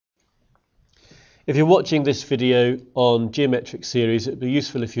If you're watching this video on geometric series, it would be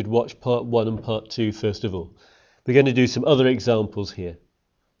useful if you'd watch part 1 and part 2 first of all. We're going to do some other examples here.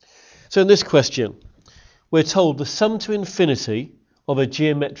 So in this question, we're told the sum to infinity of a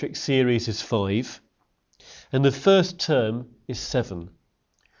geometric series is 5, and the first term is 7.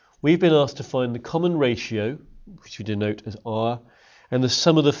 We've been asked to find the common ratio, which we denote as r, and the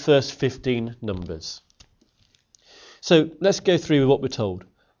sum of the first 15 numbers. So let's go through what we're told.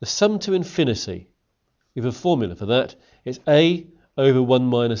 The sum to infinity, we have a formula for that. It's a over 1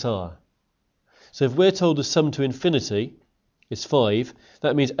 minus r. So if we're told the sum to infinity is 5,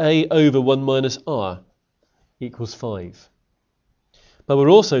 that means a over 1 minus r equals 5. But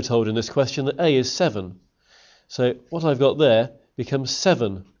we're also told in this question that a is 7. So what I've got there becomes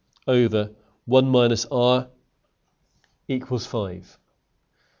 7 over 1 minus r equals 5.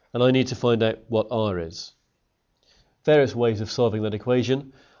 And I need to find out what r is. Various ways of solving that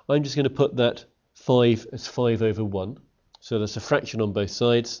equation. I'm just going to put that 5 as 5 over 1. So there's a fraction on both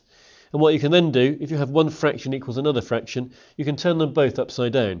sides. And what you can then do, if you have one fraction equals another fraction, you can turn them both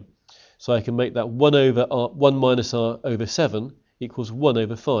upside down. So I can make that 1 over r, 1 minus r over 7 equals 1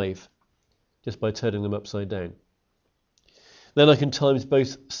 over 5, just by turning them upside down. Then I can times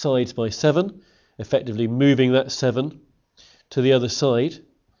both sides by 7, effectively moving that 7 to the other side.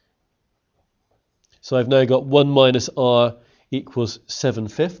 So I've now got 1 minus r equals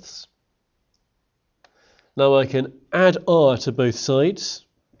 7/5. Now I can add r to both sides.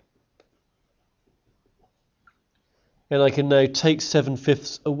 And I can now take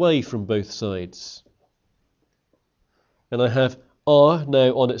 7/5 away from both sides. And I have r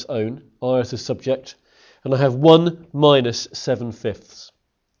now on its own, r as the subject, and I have 1 minus 7/5.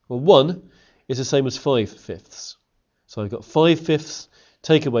 Well, 1 is the same as 5/5. So I've got 5/5,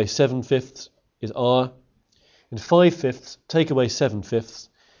 take away 7/5 is r, and 5/5 take away 7/5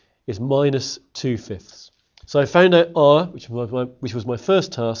 is minus 2/5. So I found out r, which was my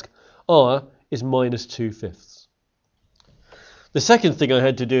first task, r is minus 2/5. The second thing I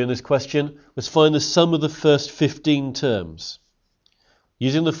had to do in this question was find the sum of the first 15 terms.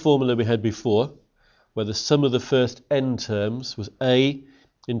 Using the formula we had before, where the sum of the first n terms was a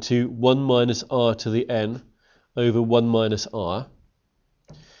into 1 minus r to the n over 1 minus r.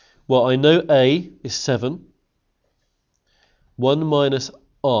 Well, I know a is 7. 1 minus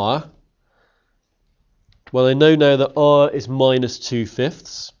r. Well, I know now that r is minus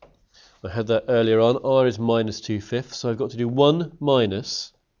 2/5. I had that earlier on. R is minus 2/5. So I've got to do 1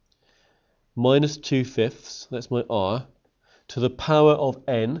 minus 2/5. That's my r. To the power of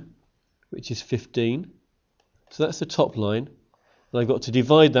n, which is 15. So that's the top line. And I've got to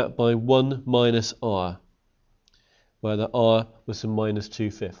divide that by 1 minus r, where the r was the minus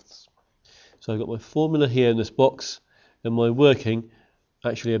 2/5. So I've got my formula here in this box, and my working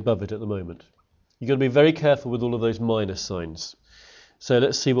actually above it at the moment. You've got to be very careful with all of those minus signs. So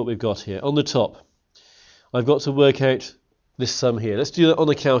let's see what we've got here. On the top, I've got to work out this sum here. Let's do that on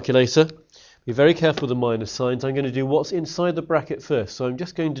the calculator. Be very careful with the minus signs. I'm going to do what's inside the bracket first. So I'm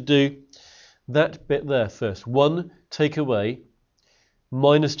just going to do that bit there first. 1 take away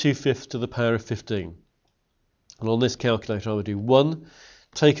minus 2/5 to the power of 15. And on this calculator I would do 1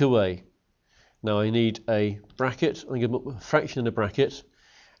 take away. Now I need a bracket. I'm going to put a fraction in a bracket,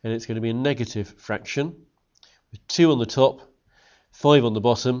 and it's going to be a negative fraction with 2 on the top, 5 on the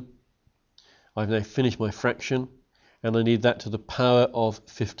bottom. I've now finished my fraction, and I need that to the power of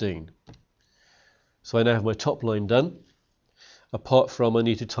 15. So I now have my top line done. Apart from I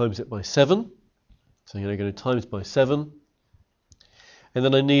need to times it by 7. So I'm going to times by 7. And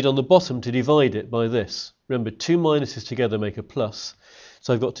then I need on the bottom to divide it by this. Remember, 2 minuses together make a plus.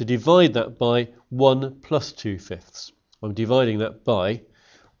 So I've got to divide that by 1 plus 2/5. I'm dividing that by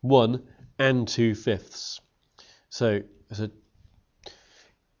 1 and 2/5. So as a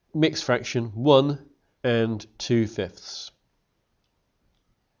mixed fraction, 1 and 2/5.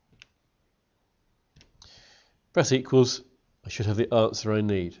 Press equals. I should have the answer I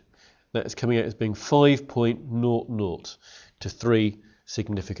need. That's coming out as being 5.00 to 3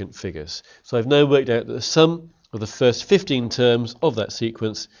 significant figures. So I've now worked out that the sum of the first 15 terms of that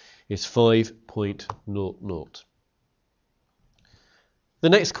sequence is 5.00. The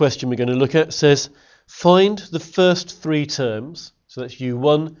next question we're going to look at says, find the first 3 terms. So that's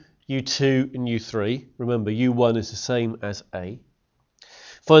u1, u2 and u3. Remember, u1 is the same as a.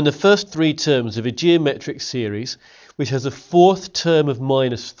 Find the first 3 terms of a geometric series which has a 4th term of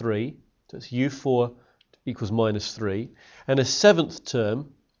minus 3. So that's u4 equals minus 3. And a 7th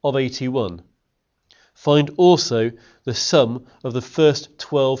term of 81. Find also the sum of the first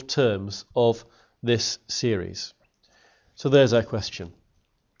 12 terms of this series. So there's our question.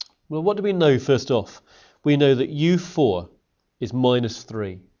 Well, what do we know first off? We know that u4 is minus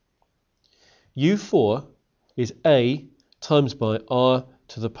 3. u4 is a times by r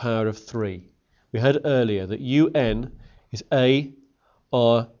to the power of 3. We heard earlier that un is a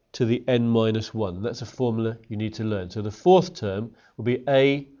r to the n minus 1. That's a formula you need to learn. So the fourth term will be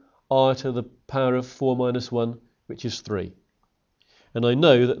a r to the power of 4 minus 1, which is 3. And I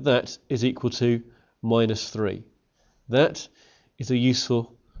know that that is equal to minus 3. That is a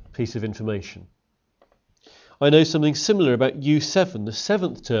useful piece of information. I know something similar about u7. The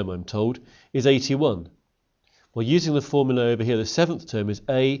seventh term, I'm told, is 81. Well, using the formula over here, the seventh term is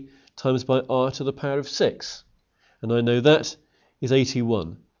a times by r to the power of 6. And I know that is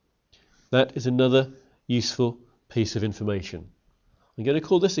 81. That is another useful piece of information. I'm going to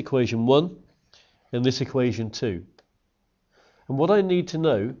call this equation 1 and this equation 2. And what I need to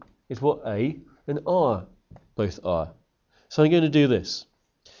know is what a and r both are. So I'm going to do this.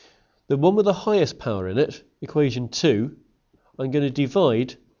 The one with the highest power in it, equation 2, I'm going to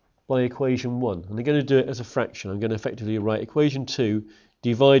divide by equation 1. And I'm going to do it as a fraction. I'm going to effectively write equation 2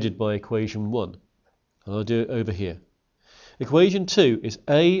 divided by equation 1. And I'll do it over here. Equation 2 is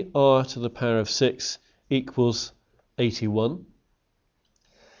a r to the power of 6 equals 81.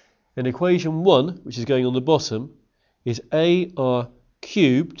 And equation 1, which is going on the bottom, is a r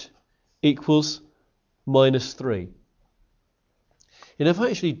cubed equals minus 3. And if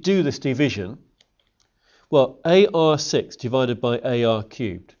I actually do this division, well, AR6 divided by AR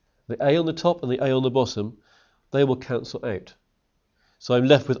cubed, the A on the top and the A on the bottom, they will cancel out. So I'm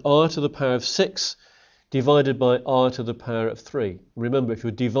left with R to the power of 6 divided by R to the power of 3. Remember, if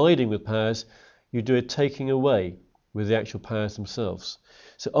you're dividing with powers, you do a taking away with the actual powers themselves.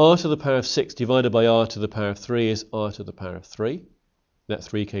 So R to the power of 6 divided by R to the power of 3 is R to the power of 3. That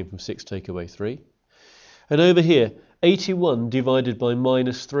 3 came from 6, take away 3. And over here, 81 divided by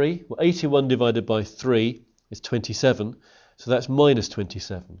minus 3. Well, 81 divided by 3 is 27, so that's minus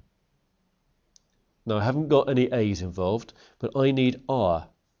 27. Now, I haven't got any a's involved, but I need r.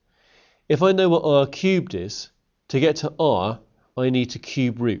 If I know what r cubed is, to get to r, I need to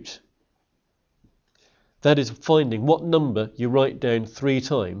cube root. That is finding what number you write down 3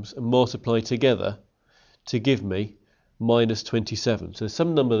 times and multiply together to give me minus 27. So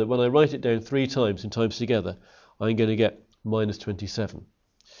some number that when I write it down 3 times and times together, I'm going to get minus 27.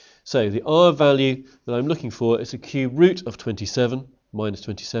 So the r value that I'm looking for is a cube root of 27, minus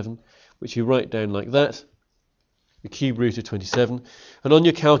 27, which you write down like that, the cube root of 27. And on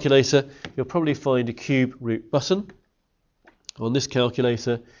your calculator, you'll probably find a cube root button. On this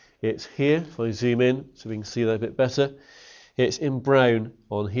calculator, it's here. If I zoom in so we can see that a bit better, it's in brown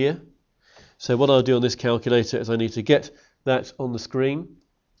on here. So what I'll do on this calculator is I need to get that on the screen,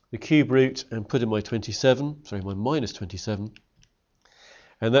 the cube root, and put in my my minus 27.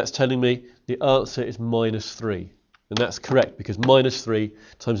 And that's telling me the answer is minus 3. And that's correct because minus 3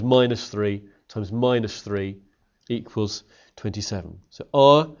 times minus 3 times minus 3 equals 27. So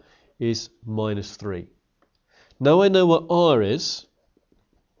r is minus 3. Now I know what r is,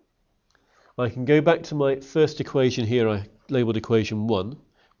 I can go back to my first equation here, I labelled equation 1,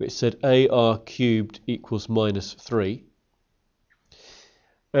 which said ar cubed equals minus 3.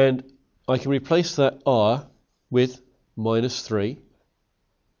 And I can replace that r with minus 3.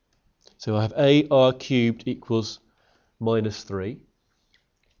 So I have ar cubed equals minus 3.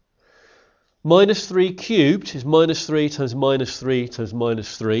 Minus 3 cubed is minus 3 times minus 3 times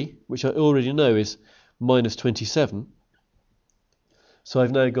minus 3, which I already know is minus 27. So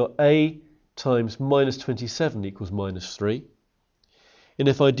I've now got a times minus 27 equals minus 3. And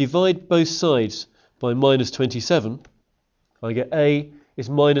if I divide both sides by minus 27, I get a is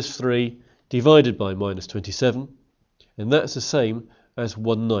minus 3 divided by minus 27, and that's the same as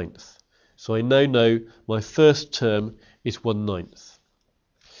 1/9. So I now know my first term is 1/9.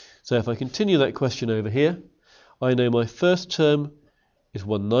 So if I continue that question over here, I know my first term is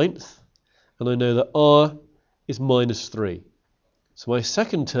 1/9, and I know that r is minus 3. So my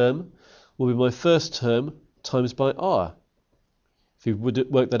second term will be my first term times by r. If you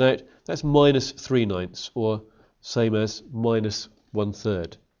would work that out, that's minus 3/9, or same as minus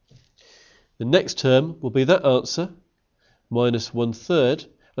 1/3. The next term will be that answer, minus 1/3,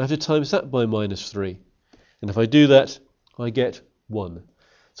 and I have to times that by minus 3. And if I do that, I get 1.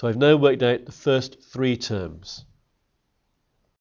 So I've now worked out the first 3 terms.